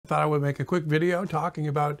thought I would make a quick video talking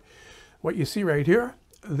about what you see right here.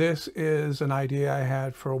 This is an idea I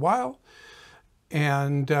had for a while,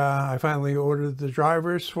 and I finally ordered the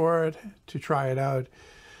drivers for it to try it out.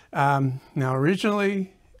 Now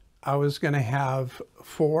originally I was going to have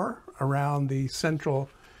 4 around the central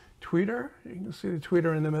tweeter. You can see the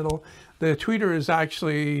tweeter in the middle. The tweeter is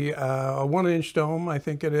actually a 1-inch dome, I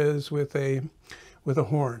think it is, with a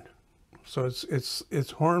horn. So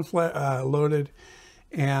it's horn loaded,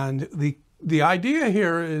 and the idea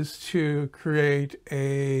here is to create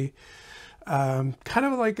a kind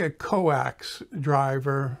of like a coax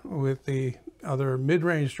driver with the other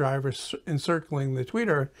mid-range drivers encircling the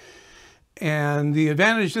tweeter. And the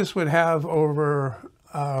advantage this would have over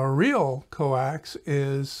a real coax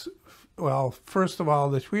is, well, first of all,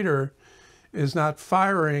 the tweeter is not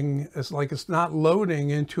firing, it's not loading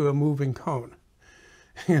into a moving cone.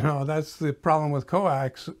 You know, that's the problem with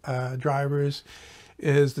coax drivers,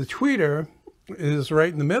 is the tweeter is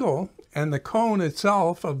right in the middle, and the cone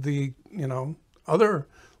itself of the, other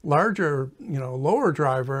larger, lower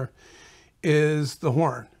driver is the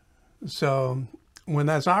horn. So when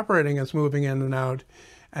that's operating, it's moving in and out,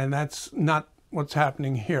 and that's not what's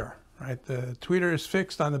happening here, right? The tweeter is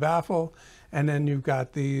fixed on the baffle, and then you've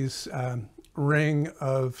got these ring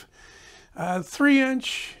of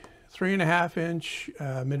 3-inch, 3.5-inch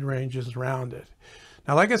mid-ranges around it.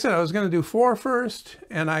 Now, like I said, I was going to do 4 first,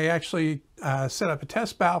 and I actually set up a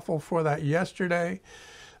test baffle for that yesterday.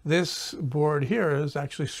 This board here is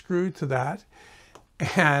actually screwed to that,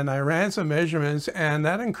 and I ran some measurements, and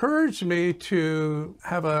that encouraged me to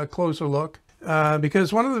have a closer look,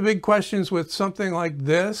 because one of the big questions with something like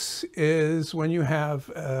this is when you have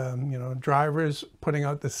drivers putting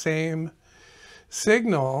out the same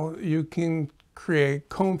signal, you can create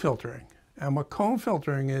cone filtering. And what cone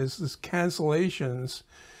filtering is cancellations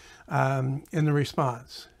in the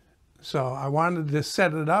response. So I wanted to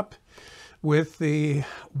set it up with the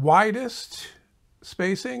widest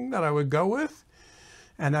spacing that I would go with.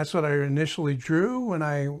 And that's what I initially drew when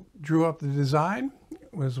I drew up the design,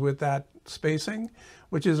 was with that spacing,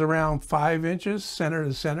 which is around 5 inches center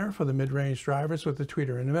to center for the mid-range drivers with the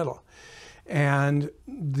tweeter in the middle. And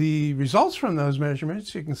the results from those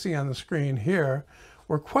measurements, you can see on the screen here,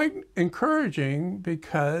 were quite encouraging,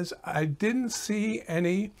 because I didn't see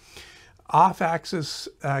any off-axis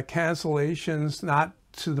cancellations, not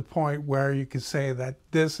to the point where you could say that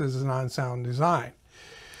this is an unsound design.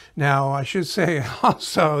 Now, I should say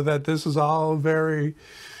also that this is all very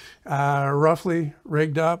roughly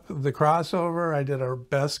rigged up. The crossover, I did a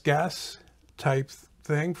best guess type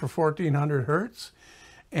thing for 1400 hertz,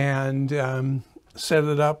 and set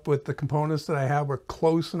it up with the components that I have were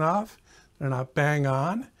close enough. They're not bang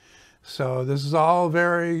on. So this is all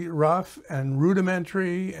very rough and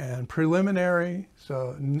rudimentary and preliminary.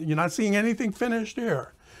 So you're not seeing anything finished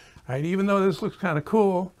here, right? Even though this looks kind of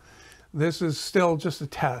cool, this is still just a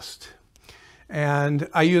test. And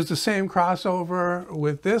I used the same crossover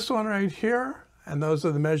with this one right here, and those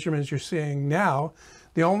are the measurements you're seeing now.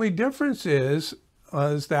 The only difference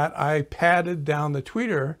was that I padded down the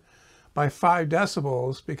tweeter by 5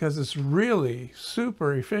 decibels, because it's really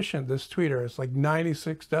super efficient, this tweeter. It's like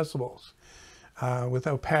 96 decibels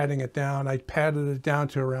without padding it down. I padded it down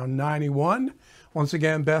to around 91. Once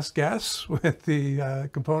again, best guess with the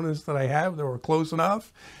components that I have that were close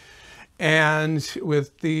enough. And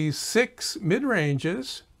with the 6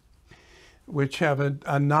 mid-ranges, which have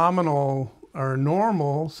a nominal or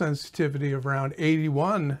normal sensitivity of around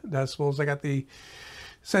 81 decibels, I got the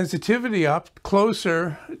sensitivity up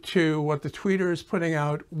closer to what the tweeter is putting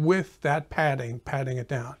out with that padding it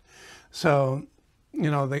down. So,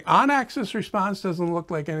 the on-axis response doesn't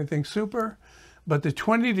look like anything super, but the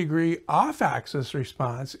 20-degree off-axis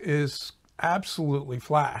response is absolutely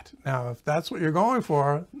flat. Now, if that's what you're going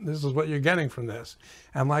for, this is what you're getting from this.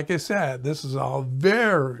 And like I said, this is all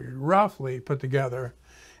very roughly put together,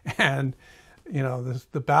 and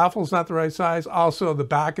the baffle's not the right size. Also, the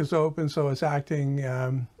back is open, so it's acting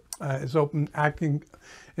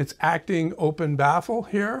it's acting open baffle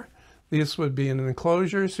here. This would be in an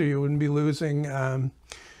enclosure, so you wouldn't be losing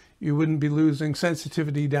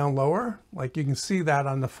sensitivity down lower. Like you can see that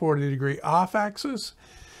on the 40-degree off axis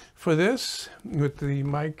for this with the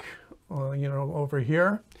mic, over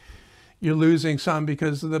here. You're losing some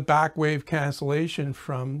because of the back wave cancellation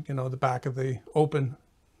from the back of the open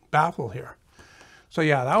baffle here. So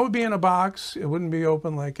yeah, that would be in a box. It wouldn't be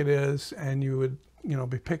open like it is, and you would,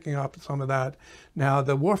 be picking up some of that. Now,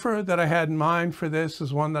 the woofer that I had in mind for this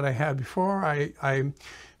is one that I had before. I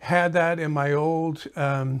had that in my old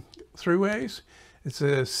three-ways. It's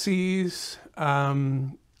a Heisz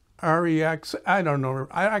REX, I don't know.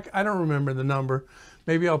 I don't remember the number.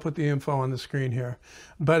 Maybe I'll put the info on the screen here.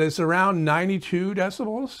 But it's around 92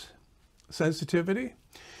 decibels sensitivity.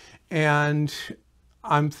 And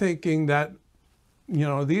I'm thinking that, you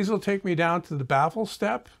know, these will take me down to the baffle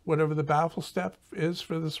step, whatever the baffle step is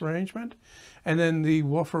for this arrangement. And then the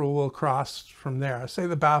woofer will cross from there. Say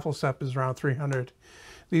the baffle step is around 300.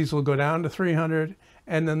 These will go down to 300,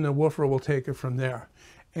 and then the woofer will take it from there.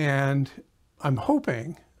 And I'm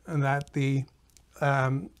hoping that the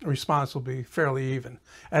response will be fairly even,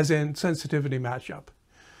 as in sensitivity matchup.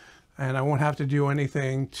 And I won't have to do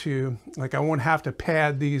anything to, like, I won't have to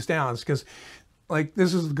pad these down, because, like,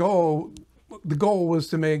 this is the goal. The goal was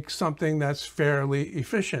to make something that's fairly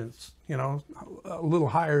efficient, you know, a little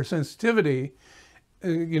higher sensitivity.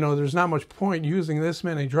 You know, there's not much point using this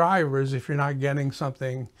many drivers if you're not getting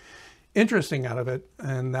something interesting out of it.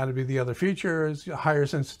 And that'd be the other feature, is higher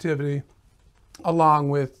sensitivity, along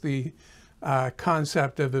with the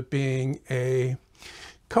concept of it being a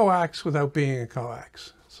coax without being a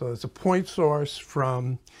coax. So it's a point source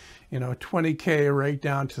from, you know, 20K right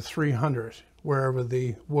down to 300, wherever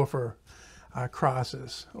the woofer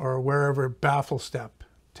crosses, or wherever baffle step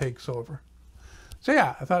takes over. So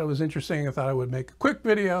yeah, I thought it was interesting. I thought I would make a quick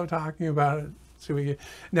video talking about it. See what we get.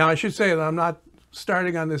 Now I should say that I'm not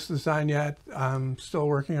starting on this design yet. I'm still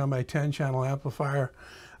working on my 10-channel amplifier,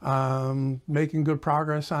 making good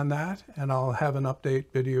progress on that, and I'll have an update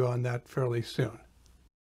video on that fairly soon.